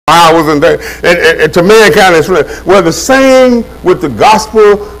powers and to mankind. Well, the same with the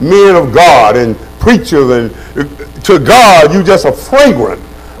gospel men of God and preachers, and to God, you just a fragrant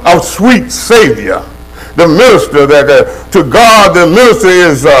of sweet Savior. The minister to God, the minister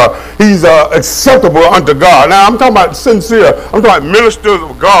is he's acceptable unto God. Now I'm talking about sincere. I'm talking about ministers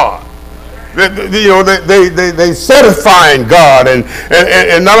of God. They satisfying God, and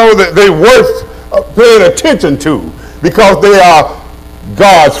not only that, they worth paying attention to because they are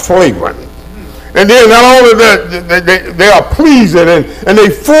God's fragrant. And then not only that, they are pleasing and they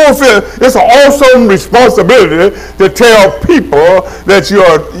fulfill. It's an awesome responsibility to tell people that you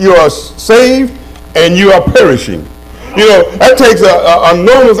are saved and you are perishing. That takes an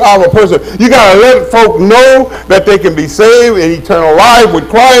enormous out of a person. You got to let folk know that they can be saved in eternal life with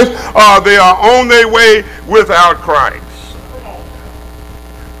Christ, or they are on their way without Christ.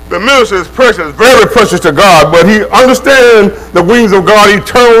 The minister is precious, very precious to God, but he understands the wings of God,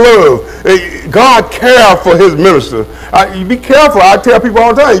 eternal love. God cares for his minister. You be careful. I tell people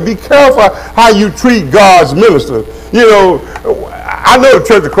all the time, be careful how you treat God's minister. I know the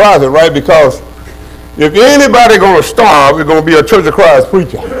Church of Christ is right, because if anybody going to starve, it's going to be a Church of Christ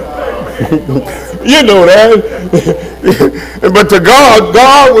preacher. You know that. But to God,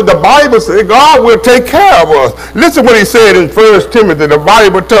 the Bible says, God will take care of us. Listen what he said in 1 Timothy. The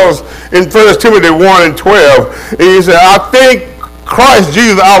Bible tells in 1 Timothy 1:12, he said, I thank Christ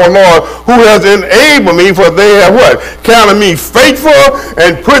Jesus our Lord, who has enabled me, for they have what? Counted me faithful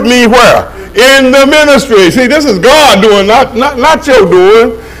and put me where? In the ministry. See, this is God doing, not your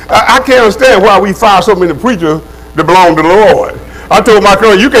doing. I can't understand why we find so many preachers that belong to the Lord. I told my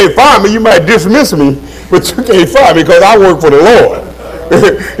girl, you can't fire me, you might dismiss me, but you can't fire me because I work for the Lord.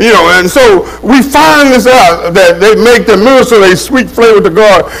 And so we find this out, that they make the minister a sweet flavor to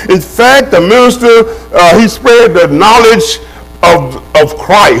God. In fact, the minister, he spread the knowledge of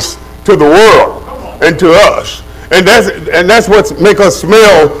Christ to the world and to us. And that's what make us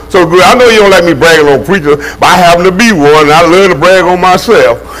smell so good. I know you don't like me bragging on preachers, but I happen to be one, and I love to brag on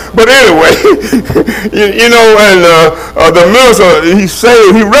myself. But anyway, the minister,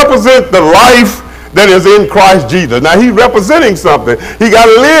 he represents the life that is in Christ Jesus. Now, he's representing something. He got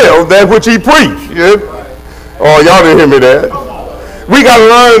to live that which he preached. Yeah? Oh, y'all didn't hear me there. We got to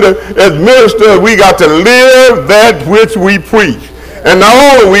learn that as ministers, we got to live that which we preach. And not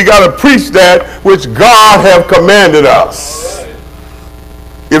only we got to preach that which God have commanded us.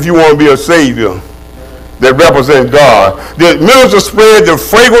 If you want to be a Savior that represents God. The minister spread the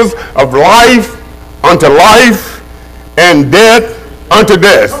fragrance of life unto life and death unto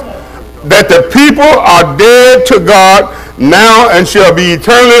death. That the people are dead to God now and shall be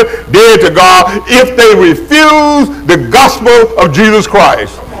eternally dead to God if they refuse the gospel of Jesus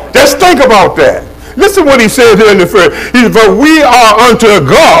Christ. Just think about that. Listen what he says here in the first. He says, for we are unto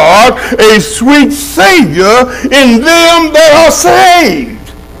God a sweet Savior in them that are saved.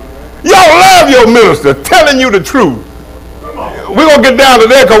 Y'all love your minister telling you the truth. We're going to get down to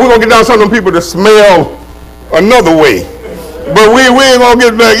that, because we're going to get down to some of them people that smell another way. But we ain't going to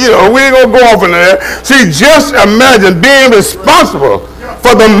get back, we ain't going to go off into that. See, just imagine being responsible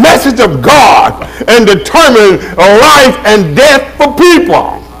for the message of God and determining life and death for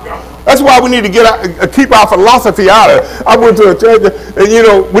people. That's why we need to keep our philosophy out of it. I went to a church, and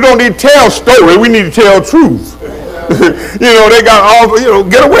we don't need to tell story. We need to tell truth. They got all,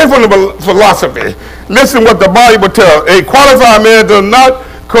 get away from the philosophy. Listen what the Bible tells. A qualified man does not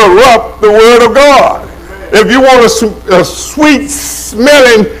corrupt the word of God. If you want a sweet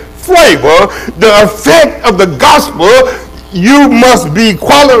smelling flavor, the effect of the gospel, you must be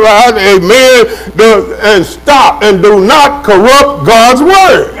qualified, amen, and stop and do not corrupt God's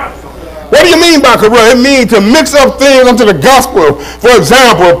word. What do you mean by corrupt? It means to mix up things into the gospel. For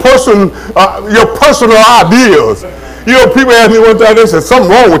example, your personal ideas. People ask me one time, they said, something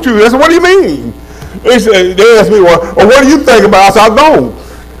wrong with you. I said, what do you mean? They asked me, well, what do you think about? I said, I don't.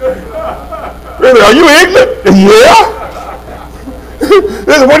 Really, are you ignorant? Yeah.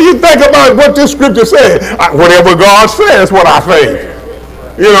 They said, what do you think about what this scripture says? Whatever God says, what I think.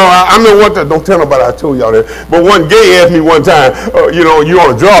 I'm the one that, don't tell nobody I told y'all that. But one gay asked me one time, you're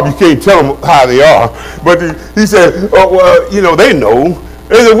on a job, you can't tell them how they are. But he said, they know.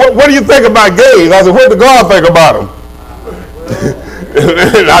 They said, what do you think about gays? I said, what does God think about them?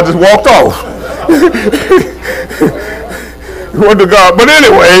 And I just walked off. What to God? But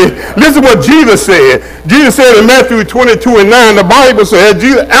anyway, listen what Jesus said. Jesus said in Matthew 22:9, the Bible said,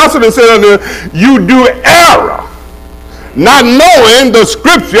 Jesus answered and said unto them, you do error, not knowing the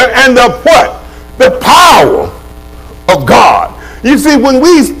scripture and the what? The power of God. You see, when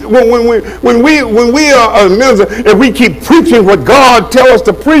we are minister, if we keep preaching what God tells us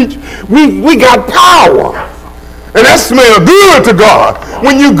to preach, we got power. And that smells good to God.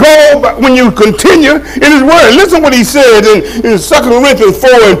 When you continue in his word. Listen what he said in 2 Corinthians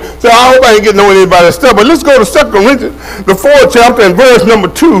 4. And so I hope I ain't getting on anybody's stuff, but let's go to 2 Corinthians, the 4th chapter and verse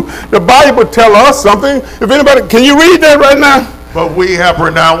number 2. The Bible tells us something. If anybody, can you read that right now? But we have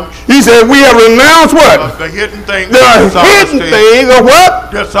renounced. He said we have renounced what? The hidden things. The hidden things of what?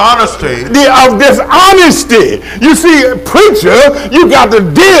 Dishonesty. Of dishonesty. You see, preacher, you got to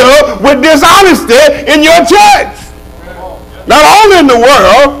deal with dishonesty in your church. Not only in the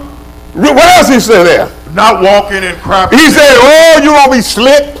world. What else he said there? Not walking in crap. He said, oh, you gonna be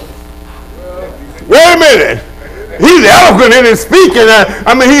slick. Wait a minute. He's eloquent in his speaking.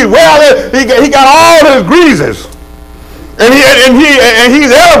 I mean, he got all his greases. And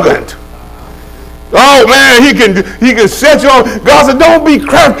he's arrogant. Oh man, he can set you on. God said, don't be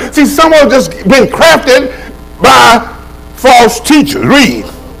crafted. See, some of us just been crafted by false teachers. Read.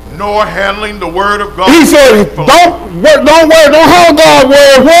 Nor handling the word of God. He said, don't handle God's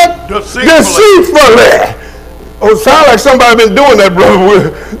word what? Deceitfully. Oh, sound like somebody been doing that,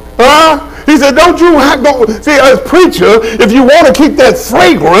 brother. Huh? He said, don't see, as a preacher, if you want to keep that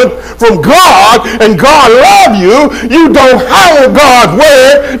fragrant from God and God love you, you don't handle God's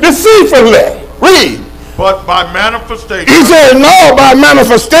word deceitfully. Read. But by manifestation. He said, no, by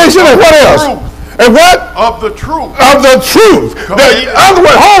manifestation and what else? And what? Of the truth. Of the truth. The other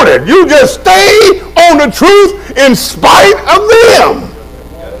way, hold it. You just stay on the truth in spite of them.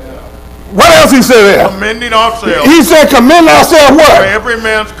 What else he said there? Commending ourselves. He said, commend ourselves what? For every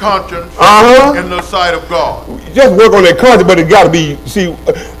man's conscience in the sight of God. Just work on that conscience, but it got to be, see,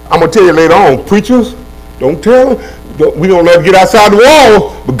 I'm going to tell you later on, preachers, don't tell them. We don't let it get outside the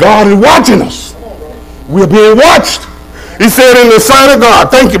wall, but God is watching us. We're being watched. He said, in the sight of God,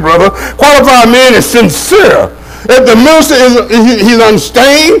 thank you, brother, qualified man is sincere. If the minister he's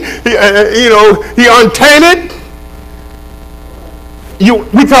unstained, he untainted.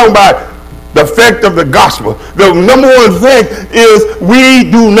 We talking about the effect of the gospel. The number one effect is we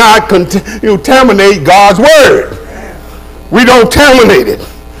do not contaminate God's word. We don't contaminate it.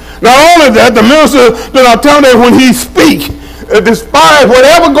 Not only that, the minister does not contaminate when he speaks. Despite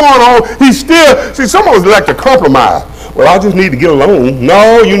whatever going on, he still, see, some of us like to compromise. Well, I just need to get along.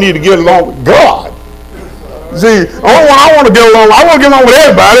 No, you need to get along with God. See, I want to get along. I want to get along with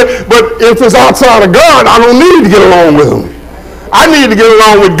everybody, but if it's outside of God, I don't need to get along with him. I need to get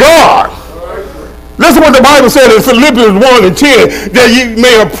along with God. Listen what the Bible said in Philippians 1 and 10, that you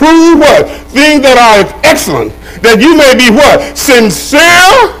may approve what? Things that are excellent. That you may be what?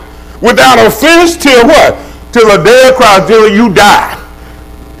 Sincere, without offense, till what? Till the day of Christ, till you die.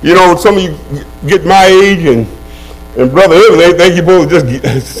 You know, some of you get my age, and Brother Evan, they think you're supposed to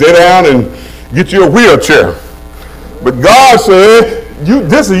just sit down and get you a wheelchair. But God said, you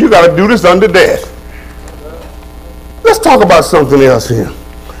got to do this under death. Let's talk about something else here.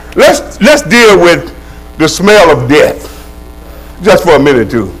 Let's deal with the smell of death just for a minute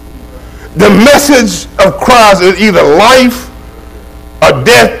or two. The message of Christ is either life or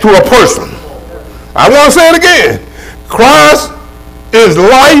death to a person. I want to say it again. Christ is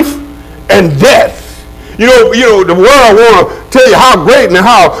life and death. You know, the world want to tell you how great and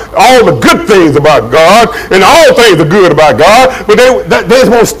how all the good things about God, and all things are good about God, but they just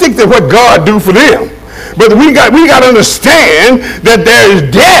won't stick to what God do for them. But we got to understand that there is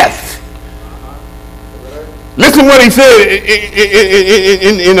death. Listen what he said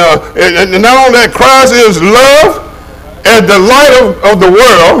and not only that, Christ is love as the light of the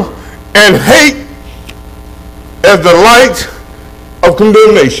world, and hate as the light of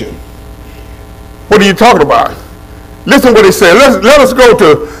condemnation. What are you talking about? Listen what he said. Let us go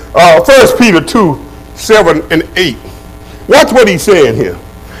to 1 Peter 2, 7 and 8. Watch what he's saying here.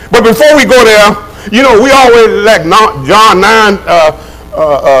 But before we go there, you know, we always like John 9,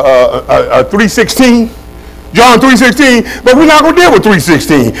 3:16. John 3:16, but we're not going to deal with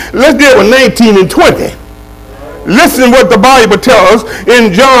 3:16. Let's deal with 19 and 20. Listen what the Bible tells us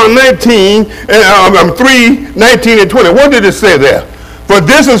in John 3, 19 and 20. What did it say there? For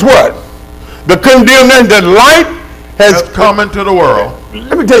this is what? The condemnation that light has come into the world.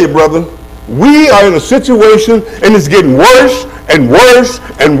 Let me tell you, brother, we are in a situation and it's getting worse and worse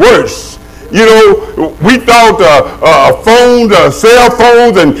and worse. You know, we thought phones, cell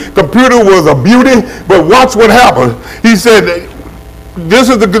phones, and computer was a beauty, but watch what happened. He said, this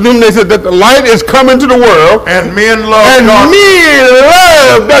is the condemnation that the light is coming to the world. And men love darkness. Men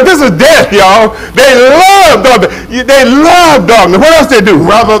love darkness. This is death, y'all. They love darkness. They love darkness. What else they do?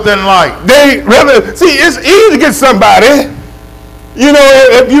 Rather than light. See, it's easy to get somebody You know,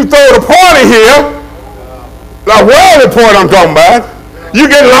 if you throw the party here, like worldly party I'm talking about, you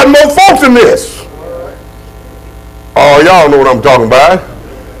get a lot more folks in this. Oh, y'all know what I'm talking about.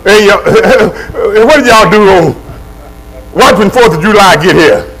 Hey, what did y'all do on watch when 4th of July get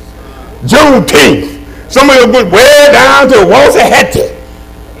here? Juneteenth. Some of them went way down to Waxahachie.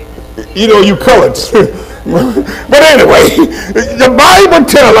 You know, you coloreds. But anyway, the Bible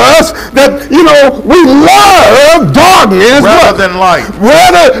tells us that, you know, we love darkness rather than light.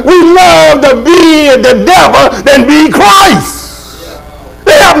 Rather, we love to be the devil than be Christ.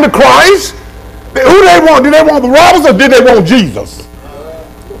 They happen to Christ. Who they want? Did they want the robbers or did they want Jesus?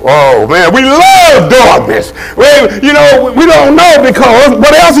 Oh, man, we love darkness. Well, you know, we don't know because,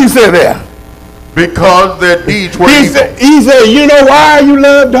 what else he said there? Because their deeds were evil. He said, you know why you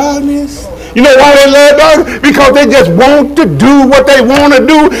love darkness? You know why they love darkness? Because they just want to do what they want to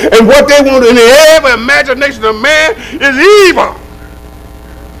do, and what they want to, and every imagination of man is evil.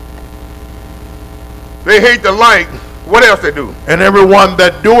 They hate the light. What else they do? And everyone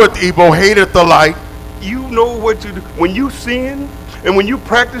that doeth evil hateth the light. You know what you do. When you sin, and when you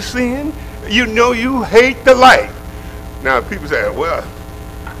practice sin, you know you hate the light. Now people say, well,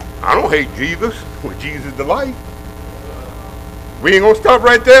 I don't hate Jesus. Well, Jesus is the light. We ain't gonna stop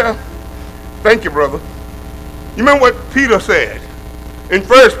right there. Thank you, brother. You remember what Peter said? In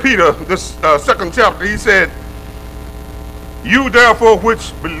 1 Peter, the 2nd chapter, he said, you therefore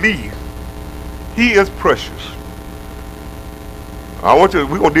which believe, he is precious. We're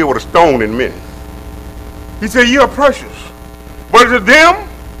gonna deal with a stone in a minute. He said, you are precious. But to them,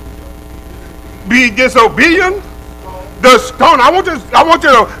 be disobedient, the stone, I want you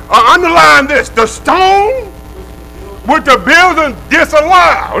to underline this, the stone which the builders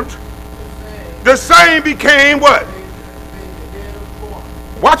disallowed, the same became what?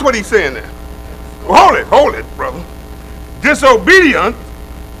 Watch what he's saying there. Hold it, brother. Disobedient,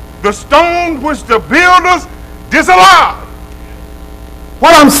 the stone which the builders disallowed.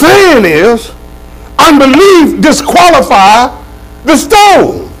 What I'm saying is, unbelief disqualifies the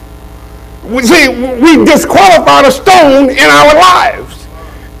stone. We disqualify the stone in our lives,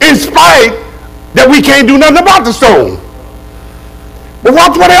 in spite that we can't do nothing about the stone. But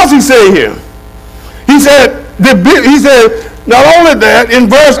watch what else he said here. He said, not only that, in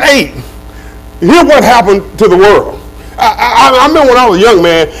verse 8, here's what happened to the world. I remember when I was a young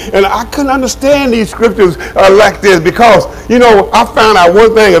man, and I couldn't understand these scriptures like this because, you know, I found out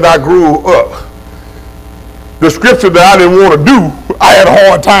one thing as I grew up. The scripture that I didn't want to do, I had a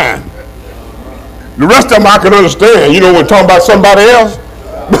hard time. The rest of them I could understand, you know, when talking about somebody else.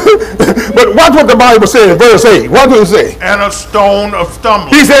 But watch what the Bible says in verse 8. What does it say? And a stone of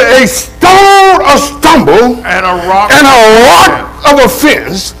stumbling. He said, a stone of stumble and a rock of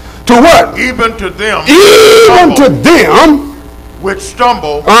offense. To what? Even to them. Even to them. Which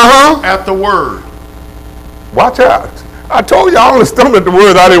stumble at the word. Watch out. I told you I only stumbled at the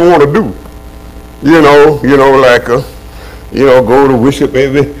word I didn't want to do. You know, like, go to worship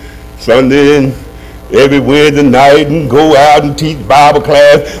every Sunday and every Wednesday night and go out and teach Bible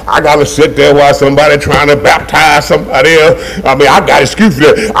class. I got to sit there while somebody trying to baptize somebody else. I mean, I got excuse for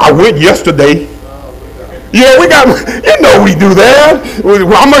that. I went yesterday. Yeah, we do that.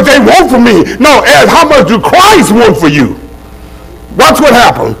 How much they want from me? No, ask how much do Christ want for you? Watch what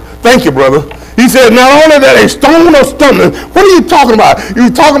happened. Thank you, brother. He said, not only that, a stone of stumbling. What are you talking about?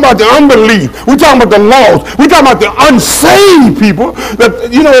 You're talking about the unbelief. We're talking about the lost. We're talking about the unsaved people. That,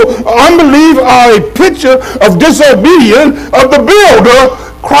 you know, unbelief are a picture of disobedience of the builder,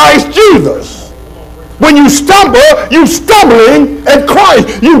 Christ Jesus. When you stumble, you're stumbling at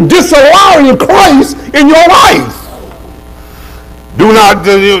Christ. You disallowing Christ in your life. Do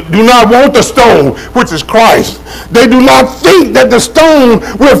not want the stone, which is Christ. They do not think that the stone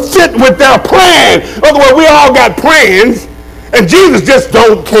will fit with their plan. Otherwise, we all got plans, and Jesus just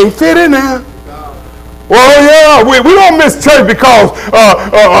can't fit in there. Well, yeah, we don't miss church because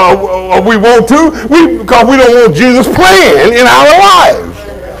we want to. Because we don't want Jesus' plan in our lives.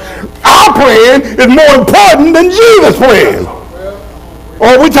 Our plan is more important than Jesus' plan.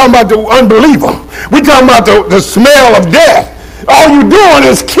 Or we're talking about the unbeliever. We're talking about the smell of death. All you're doing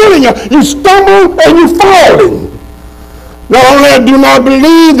is killing you. You stumble and you falling. Not only that, do not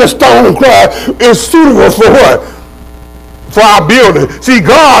believe the stone cry is suitable for what? For our building. See,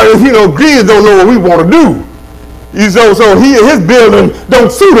 God, Jesus don't know what we want to do. So his building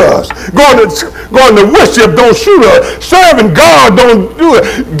don't suit us. Going to worship don't suit us. Serving God don't do it.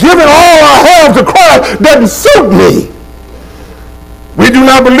 Giving all I have to Christ doesn't suit me. We do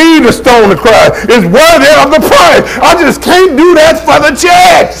not believe the stone of Christ is worthy of the price. I just can't do that for the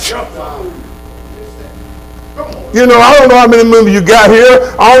church. You know, I don't know how many members you got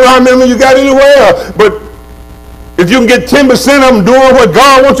here. I don't know how many members you got anywhere. But if you can get 10% of them doing what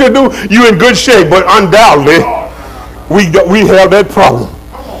God wants you to do, you're in good shape. But undoubtedly, we have that problem.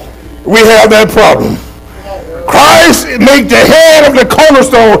 We have that problem. Christ make the head of the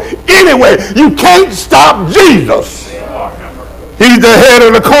cornerstone anyway. You can't stop Jesus. He's the head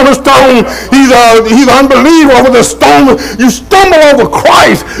of the cornerstone. He's unbeliever over the stone. You stumble over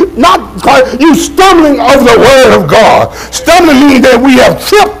Christ, not Christ. You stumbling over the word of God. Stumbling means that we have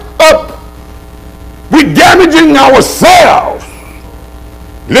tripped up. We're damaging ourselves.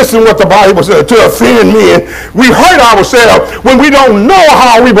 Listen what the Bible says, to offend men. We hurt ourselves when we don't know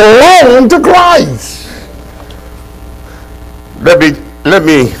how we belong to Christ. Let me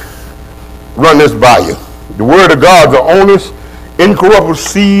run this by you. The word of God is the honest, incorruptible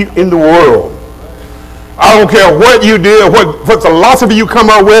seed in the world. I don't care what you did, what philosophy you come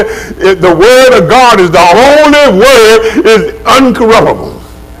up with, the word of God is the only word, is uncorruptible.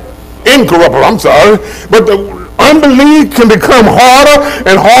 Incorruptible, I'm sorry. But the unbelief can become harder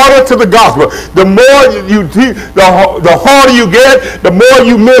and harder to the gospel. The more you teach, the harder you get, the more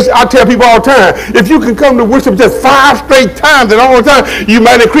you miss. I tell people all the time, if you can come to worship just 5 straight times and all the time, you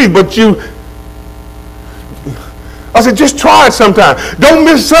might increase. But I said, just try it sometime. Don't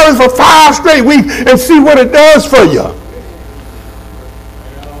miss service for 5 straight weeks and see what it does for you.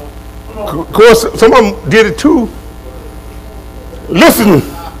 Of course, some of them did it too.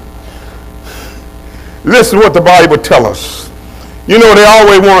 Listen what the Bible tells us. You know, they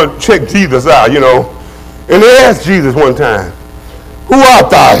always want to check Jesus out, you know. And they asked Jesus one time, who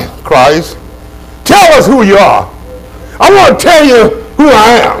art thou, Christ? Tell us who you are. I want to tell you who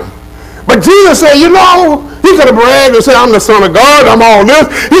I am. But Jesus said, you know, he could have bragged and said, I'm the Son of God, I'm all this.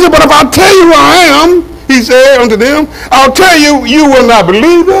 He said, but if I tell you who I am, he said unto them, I'll tell you, you will not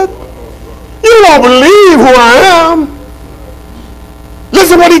believe it. You won't believe who I am.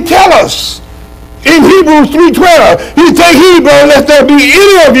 Listen what he tells us. In Hebrews 3:12, he take heed, brother, lest there be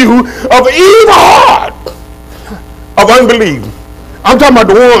any of you of evil heart, of unbelief. I'm talking about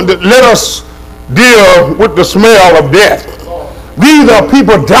the one that let us deal with the smell of death. These are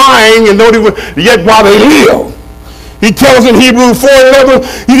people dying and don't even, yet while they live. He tells in Hebrews 4:11,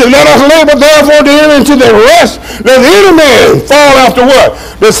 he said, let us labor therefore to enter into the rest, lest any man fall after what?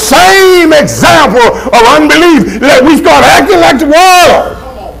 The same example of unbelief, that we start acting like the world.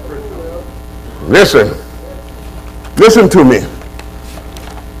 Listen to me.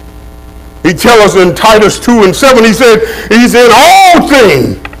 He tells us in Titus 2:7, he said, all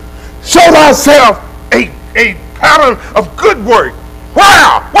things, show thyself a pattern of good work.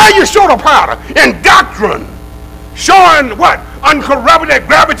 Why you show the pattern? In doctrine. Showing what? Uncorrupted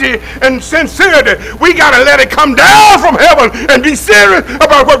gravity and sincerity. We got to let it come down from heaven and be serious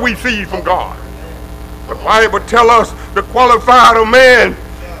about what we see from God. The Bible tells us the qualified of man.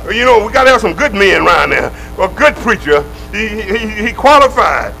 You know, we got to have some good men around there. A good preacher, he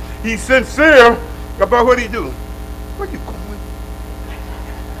qualified. He's sincere about what he do. Where you going?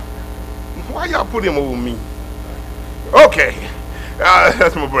 Why y'all put him over me? Okay.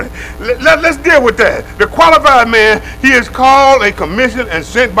 That's my brother. Let's deal with that. The qualified man, he is called, a commission, and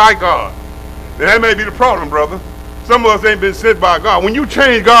sent by God. Now, that may be the problem, brother. Some of us ain't been sent by God. When you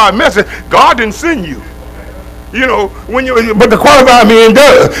change God's message, God didn't send you. You know, but the qualified man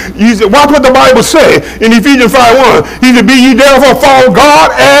does. He said, watch what the Bible says in Ephesians 5:1. He said, be ye therefore follow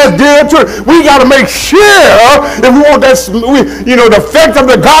God as dear children. We got to make sure, if we want that, the effect of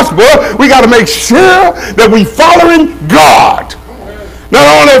the gospel, we got to make sure that we following God. Not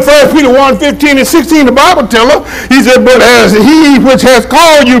only 1 Peter 1:15 and 16, the Bible tells us, he said, but as he which has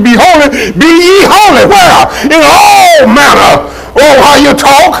called you be holy, be ye holy. Well, in all manner, how you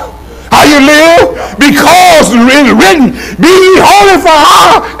talk, how you live, because it's written, be ye holy for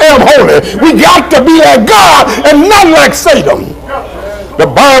I am holy. We got to be like God and not like Satan. The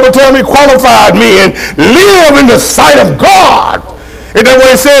Bible tells me qualified men live in the sight of God. And that's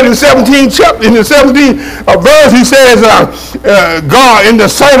what it said in the 17th verse. He says, God, in the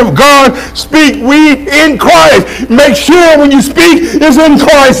sight of God, speak we in Christ. Make sure when you speak, it's in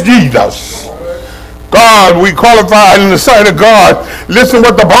Christ Jesus. God, we qualified in the sight of God. Listen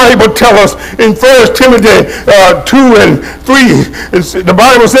what the Bible tells us in 1 Timothy 2 and 3. The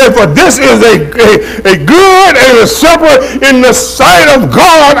Bible says, for this is a good and a simple in the sight of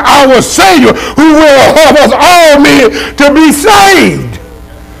God our Savior, who will help us all men to be saved.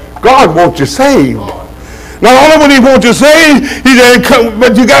 God wants you saved. Not only will he want you saved, he said,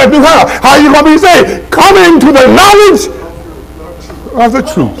 but you got to do how? How are you going to be saved? Come into the knowledge of the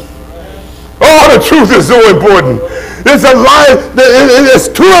truth. Oh, the truth is so important. It's a life, it's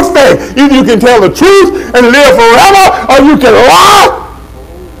two effects. Either you can tell the truth and live forever, or you can lie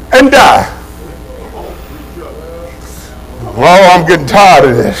and die. Oh, I'm getting tired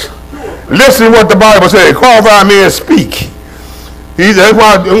of this. Listen to what the Bible says. Qualified men speak. That's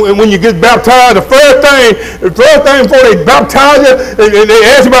why when you get baptized, the first thing before they baptize you, and they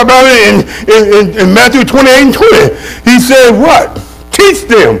ask about it in Matthew 28 and 20, he said what? Teach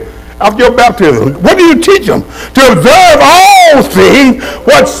them after your baptism. What do you teach them? To observe all things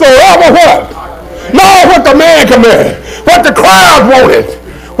whatsoever what? Not what the man commanded, what the crowd wanted,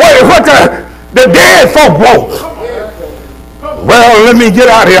 what the dead folk want. Well, let me get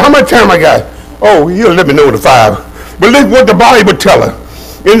out of here. How much time I got? Oh, you'll let me know in the 5. But look what the Bible tells us.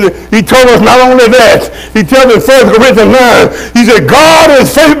 He told us not only that, he tells us in 1 Corinthians 9, he said, God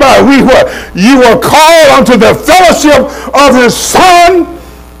is faithful by we what? You were called unto the fellowship of his Son.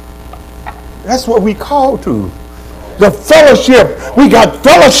 That's what we call to. The fellowship. We got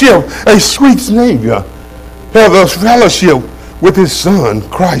fellowship. A sweet Savior has us fellowship with his Son,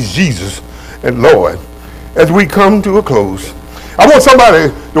 Christ Jesus and Lord. As we come to a close, I want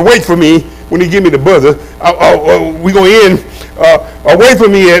somebody to wait for me when he give me the buzzer. We're going to end, wait for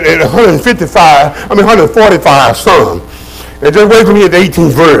me at 145 Psalm. And just wait for me at the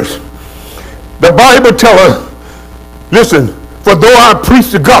 18th verse. The Bible tells us, listen, for though I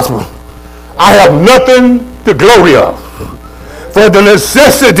preach the gospel, I have nothing to glory of. For the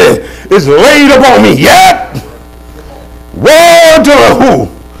necessity is laid upon me. Yet, woe to who?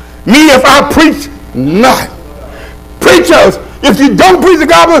 Me if I preach not. Preachers, if you don't preach the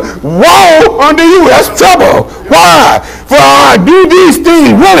gospel, woe unto you. That's trouble. Why? For I do these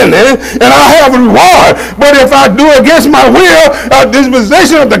things willingly, and I have a reward. But if I do against my will,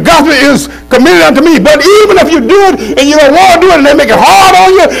 disposition of the gospel is committed unto me. But even if you do it and you don't want to do it and they make it hard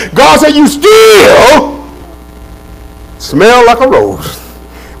on you, God said you still smell like a rose.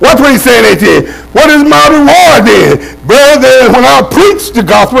 Watch what he's saying, 18. What is my reward then? Brother, when I preach the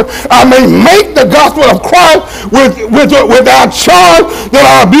gospel, I may make the gospel of Christ without charge, that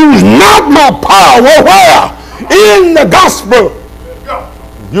I abuse not my power. Where? In the gospel.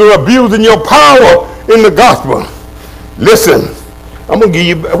 You're abusing your power in the gospel. Listen, I'm going to give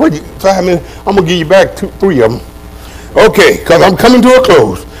you, 5 minutes? I'm going to give you back 3 of them. Okay, because I'm coming to a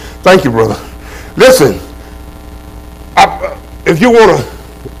close. Thank you, brother. Listen, if you want to,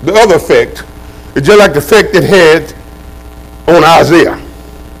 the other effect is just like the effect it had on Isaiah.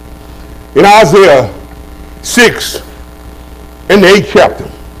 In Isaiah 6, in the 8th chapter,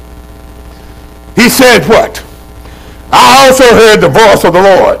 he said what? I also heard the voice of the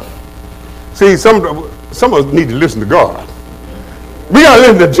Lord. See, some of us need to listen to God. We got to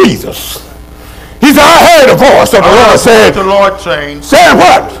listen to Jesus. He said, I heard the voice of the Lord saying, the Lord saying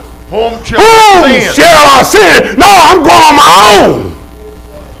what? Whom shall I send? No, I'm going on my own.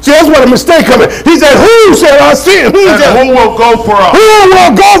 See, that's where the mistake comes in. He said, who shall I send? Who will go for us? Who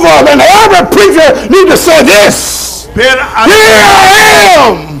will go for us? And every preacher need to say this. Then Here I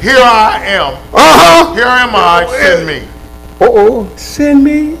am. Here I am. Uh-huh. Here am I. Send me. Send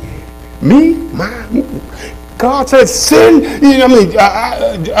me? Me? God said, send.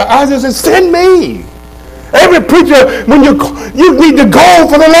 I just said, send me. Every preacher, when you need to go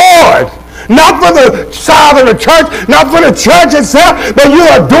for the Lord. Not for the side of the church, not for the church itself, but you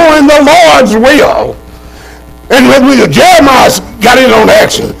are doing the Lord's will. And Jeremiah got in on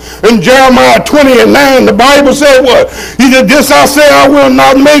action. In Jeremiah 20:9, the Bible said what? He said, this I say, I will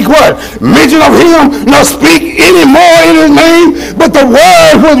not make what? Mention of him, nor speak any more in his name, but the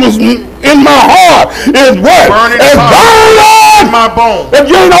word which was in my heart is what? Burning in my bones. If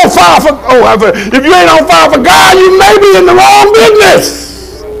you ain't on fire for God, you may be in the wrong business.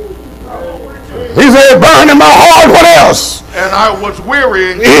 He said, burn in my heart. What else? And I was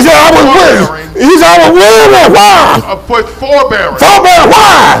weary. He said, I was weary. He said, I was weary. Why? With forbearance.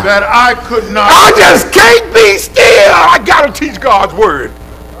 Why? That I could not. I just can't be still. I got to teach God's word.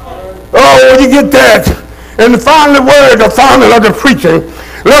 Oh, when you get that. And finally, the final of the preaching,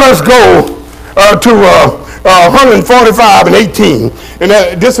 let us go to 145 and 18.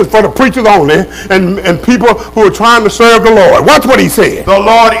 And this is for the preachers only and people who are trying to serve the Lord. Watch what he said. The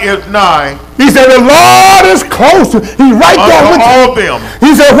Lord is nigh. He said the Lord is close. He's right there with all them.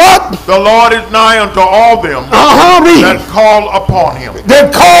 He said what? The Lord is nigh unto all them read. that call upon him.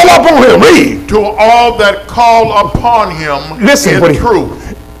 That call upon him. Read. To all that call upon him. Listen, in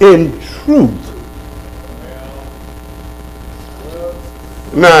truth. In truth.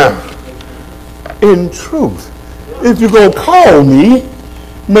 Now, in truth. If you're going to call me,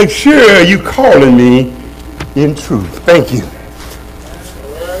 make sure you're calling me in truth. Thank you.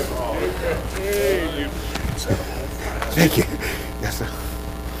 Thank you. Yes, sir.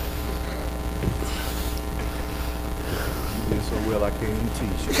 You did so well, I can't even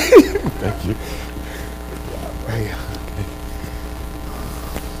teach you. Thank you. Okay.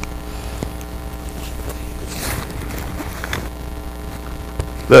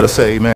 Let us say amen.